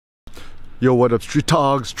Yo, what up, street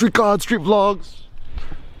dogs, street gods, street vlogs?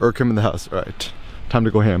 Urkham in the house. All right, time to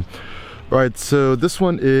go ham. All right, so this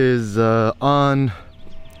one is on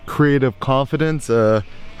creative confidence,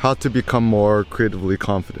 how to become more creatively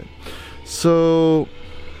confident. So,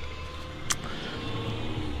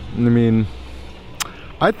 I mean,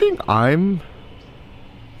 I think I'm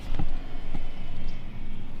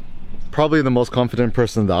probably the most confident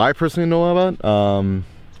person that I personally know about.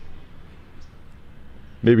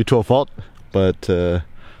 Maybe to a fault, but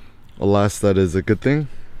alas, that is a good thing.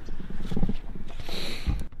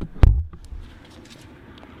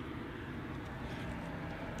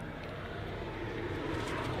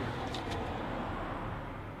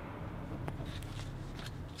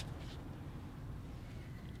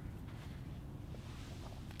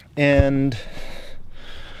 And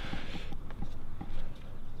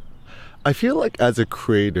I feel like as a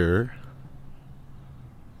creator,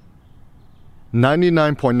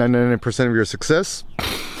 99.99% of your success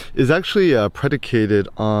is actually predicated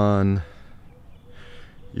on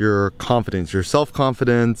your confidence, your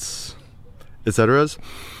self-confidence, etc.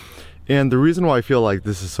 And the reason why I feel like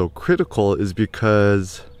this is so critical is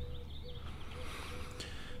because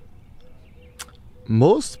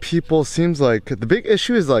most people seems like the big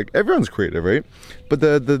issue is like everyone's creative, right? But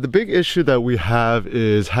the big issue that we have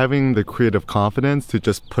is having the creative confidence to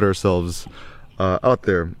just put ourselves out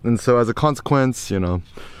there. And so as a consequence, you know,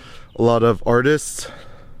 a lot of artists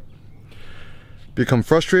become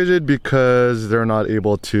frustrated because they're not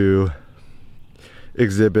able to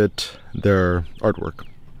exhibit their artwork.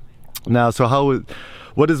 Now, so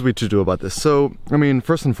what is we to do about this? So, I mean,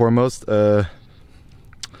 first and foremost, I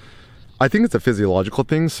think it's a physiological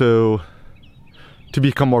thing. So to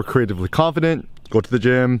become more creatively confident, go to the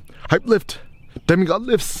gym, hype lift, demigod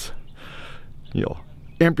lifts, you know,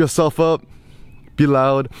 amp yourself up, be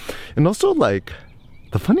loud. And also, like,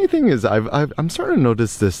 the funny thing is I'm starting to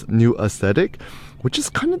notice this new aesthetic, which is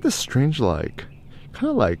kind of this strange, like, kind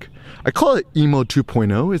of like, I call it emo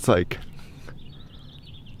 2.0. It's like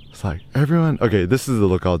everyone, okay, this is the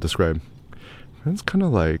look I'll describe. It's kind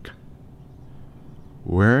of like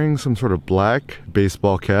wearing some sort of black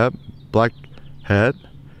baseball cap, black hat,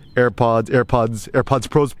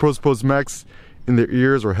 AirPods Pros Max in their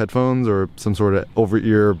ears, or headphones, or some sort of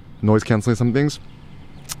over-ear noise canceling some things.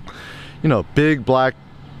 You know, big black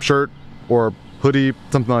shirt or hoodie,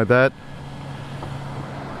 something like that.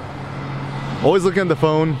 Always looking at the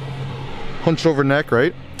phone, hunched over neck,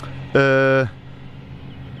 right?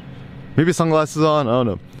 Maybe sunglasses on, I don't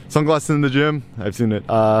know. Sunglasses in the gym, I've seen it.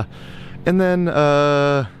 And then,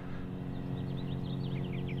 and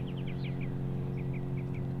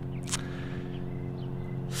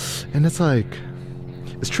it's like,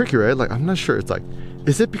 it's tricky, right? Like, I'm not sure. It's like,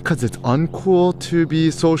 is it because it's uncool to be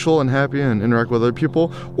social and happy and interact with other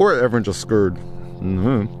people, or everyone just scared?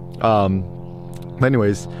 But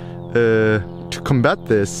anyways, to combat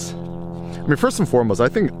this, I mean, first and foremost, I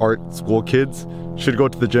think art school kids should go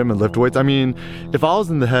to the gym and lift weights. I mean, if I was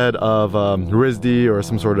in the head of RISD or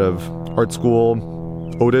some sort of art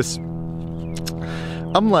school, Otis,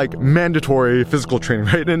 I'm like mandatory physical training,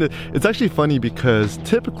 right? And it's actually funny because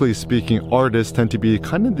typically speaking, artists tend to be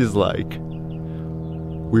kind of these like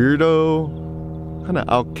weirdo, kind of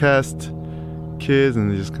outcast kids, and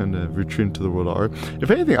they just kind of retreat into the world of art. If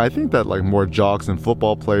anything, I think that like more jocks and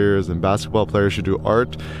football players and basketball players should do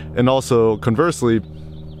art. And also conversely,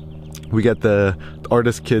 we get the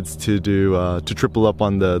artist kids to do to triple up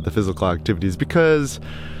on the physical activities, because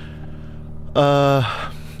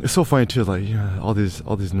it's so funny too, like, you know, all these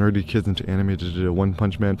nerdy kids into anime to do One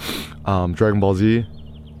Punch Man, Dragon Ball Z.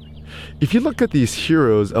 If you look at these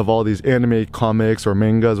heroes of all these anime comics or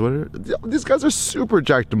mangas, whatever, these guys are super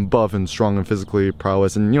jacked and buff and strong and physically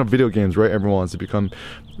prowess. And, you know, video games, right? Everyone wants to become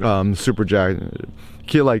super jacked.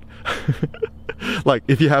 Like, like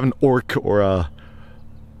if you have an orc or a,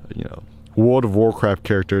 you know, World of Warcraft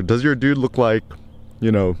character, does your dude look like,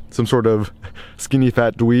 you know, some sort of skinny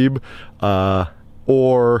fat dweeb,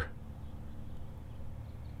 or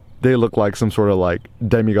they look like some sort of like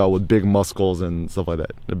demigod with big muscles and stuff like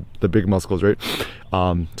that, the big muscles, right?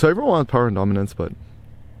 So everyone wants power and dominance. But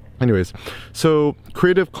anyways, so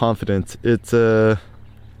creative confidence, it's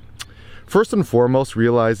first and foremost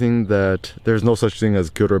realizing that there's no such thing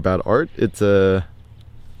as good or bad art. It's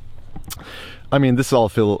I mean, this is all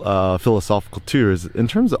philosophical too. Is in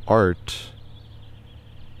terms of art,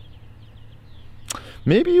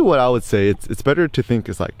 maybe what I would say, it's better to think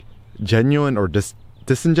is like genuine or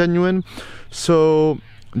disingenuine. So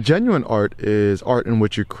genuine art is art in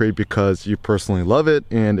which you create because you personally love it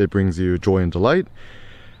and it brings you joy and delight.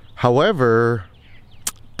 However,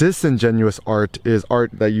 disingenuous art is art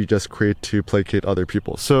that you just create to placate other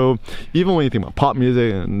people. So even when you think about pop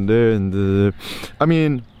music I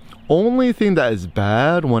mean, only thing that is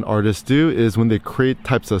bad when artists do is when they create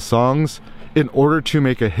types of songs in order to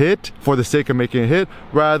make a hit for the sake of making a hit,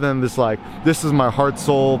 rather than this like, this is my heart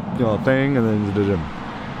soul, you know, thing. And then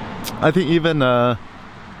I think even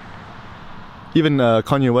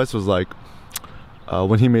Kanye West was like,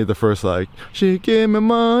 when he made the first like, she give me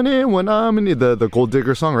money when I'm in need, the Gold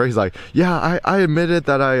Digger song, right? He's like, yeah, I admitted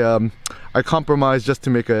that I compromised just to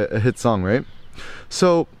make a hit song, right?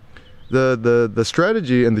 So the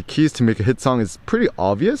strategy and the keys to make a hit song is pretty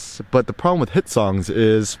obvious, but the problem with hit songs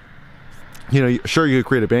is, you know, sure, you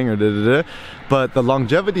create a banger, but the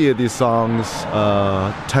longevity of these songs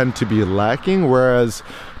tend to be lacking, whereas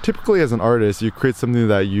typically as an artist, you create something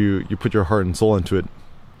that you put your heart and soul into it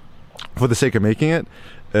for the sake of making it,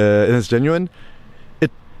 and it's genuine,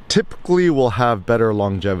 it typically will have better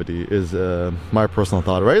longevity, is my personal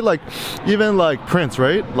thought, right? Like, even like Prince,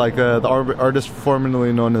 right? Like the artist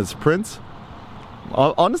formerly known as Prince.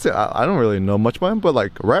 Honestly, I don't really know much about him, but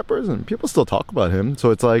like rappers and people still talk about him.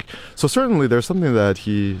 So it's like, so certainly there's something that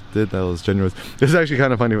he did that was genuine. It's actually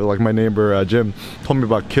kind of funny, but like my neighbor Jim told me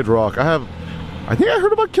about Kid Rock. I think I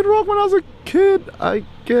heard about Kid Rock when I was a kid, I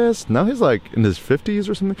guess. Now he's like in his 50s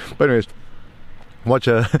or something. But anyways, watch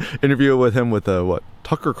a interview with him with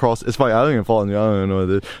Tucker Carlson. It's funny, I don't even follow him, I don't even know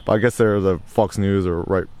this, but I guess they're the Fox News or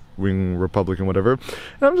right-wing Republican, whatever.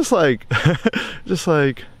 And I'm just like,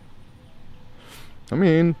 I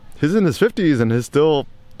mean, he's in his 50s and he's still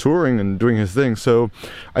touring and doing his thing. So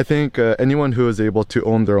I think anyone who is able to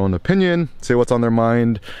own their own opinion, say what's on their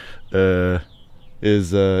mind,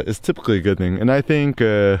 is typically a good thing. And I think,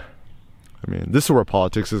 I mean, this is where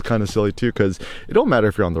politics is kind of silly too, because it don't matter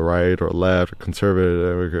if you're on the right or left or conservative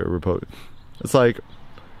or Republican. It's like,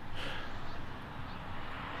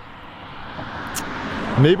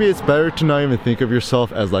 maybe it's better to not even think of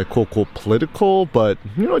yourself as like quote political, but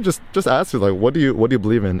you know, just ask you like, what do you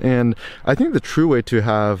believe in? And I think the true way to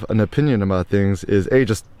have an opinion about things is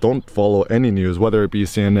just don't follow any news, whether it be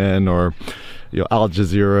CNN or, you know, Al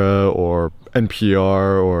Jazeera or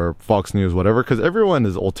NPR or Fox News, whatever, because everyone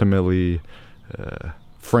is ultimately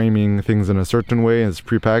framing things in a certain way, and it's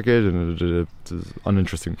prepackaged and it's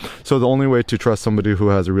uninteresting. So the only way to trust somebody who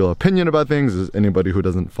has a real opinion about things is anybody who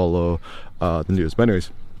doesn't follow the news. But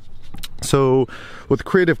anyways, so with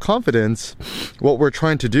creative confidence, what we're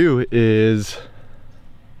trying to do is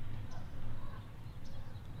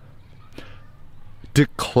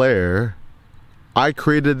declare, I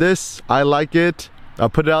created this, I like it, I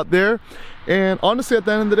put it out there. And honestly, at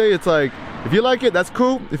the end of the day, it's like, if you like it, that's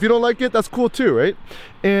cool. If you don't like it, that's cool too, right?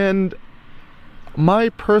 And my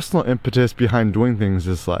personal impetus behind doing things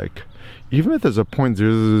is like, even if there's a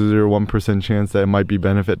 0.001% chance that it might be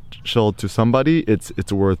beneficial to somebody,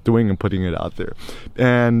 it's worth doing and putting it out there.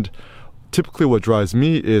 And typically what drives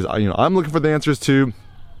me is, you know, I'm looking for the answers to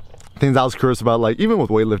things I was curious about, like even with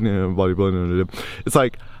weightlifting and bodybuilding. It's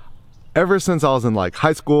like, ever since I was in like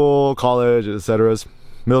high school, college, etc.,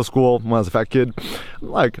 middle school, when I was a fat kid,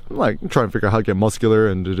 I'm trying to figure out how to get muscular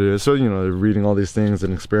and so, you know, reading all these things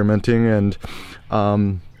and experimenting, and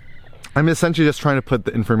I'm essentially just trying to put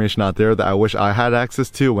the information out there that I wish I had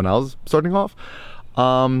access to when I was starting off.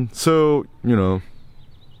 So, you know,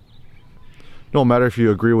 no matter if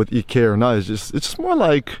you agree with EK or not, it's just more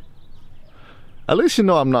like, at least you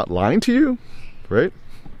know I'm not lying to you, right?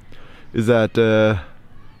 Is that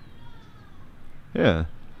yeah,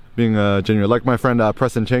 being genuine. Like my friend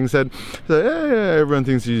Preston Chang said, everyone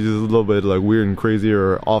thinks he's a little bit like weird and crazy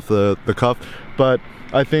or off the cuff, but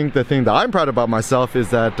I think the thing that I'm proud about myself is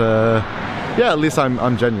that yeah, at least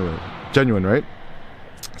I'm genuine, right?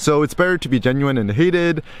 So it's better to be genuine and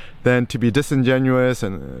hated than to be disingenuous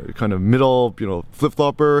and kind of middle, you know,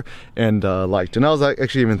 flip-flopper and liked. And I was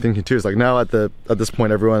actually even thinking too, it's like now at this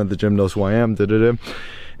point everyone at the gym knows who I am,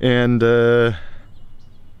 and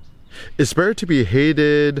it's better to be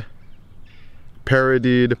hated,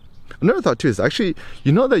 parodied. Another thought too is actually,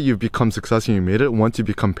 you know that you've become successful and you made it once you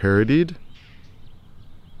become parodied?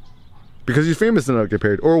 Because you're famous enough to get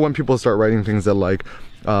parodied. Or when people start writing things that like,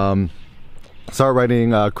 start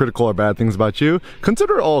writing critical or bad things about you,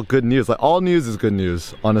 consider it all good news. Like, all news is good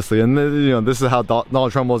news, honestly. And you know, this is how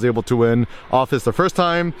Donald Trump was able to win office the first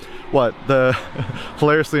time.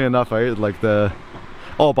 Hilariously enough, right? Like by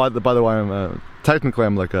the way, I'm technically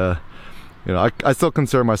I'm like a, you know, I still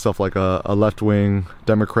consider myself like a left-wing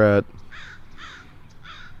Democrat,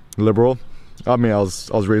 liberal. I mean, I was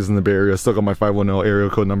raised in the Bay Area, still got my 510 area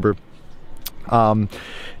code number. Yeah,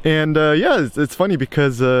 it's funny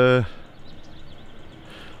because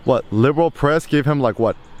liberal press gave him like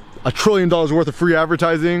what, $1 trillion worth of free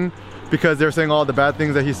advertising because they're saying all the bad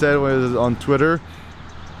things that he said was on Twitter.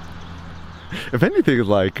 If anything,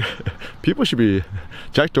 like, people should be,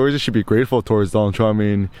 Jack Dorsey should be grateful towards Donald Trump. I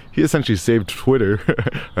mean, he essentially saved Twitter,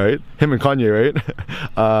 right? Him and Kanye, right?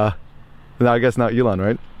 Now I guess now Elon,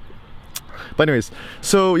 right? But anyways,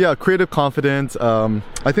 so yeah, creative confidence.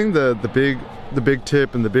 I think the big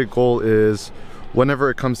tip and the big goal is, whenever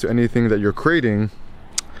it comes to anything that you're creating,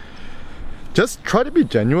 just try to be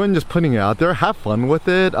genuine, just putting it out there, have fun with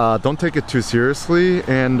it, don't take it too seriously,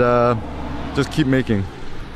 and just keep making.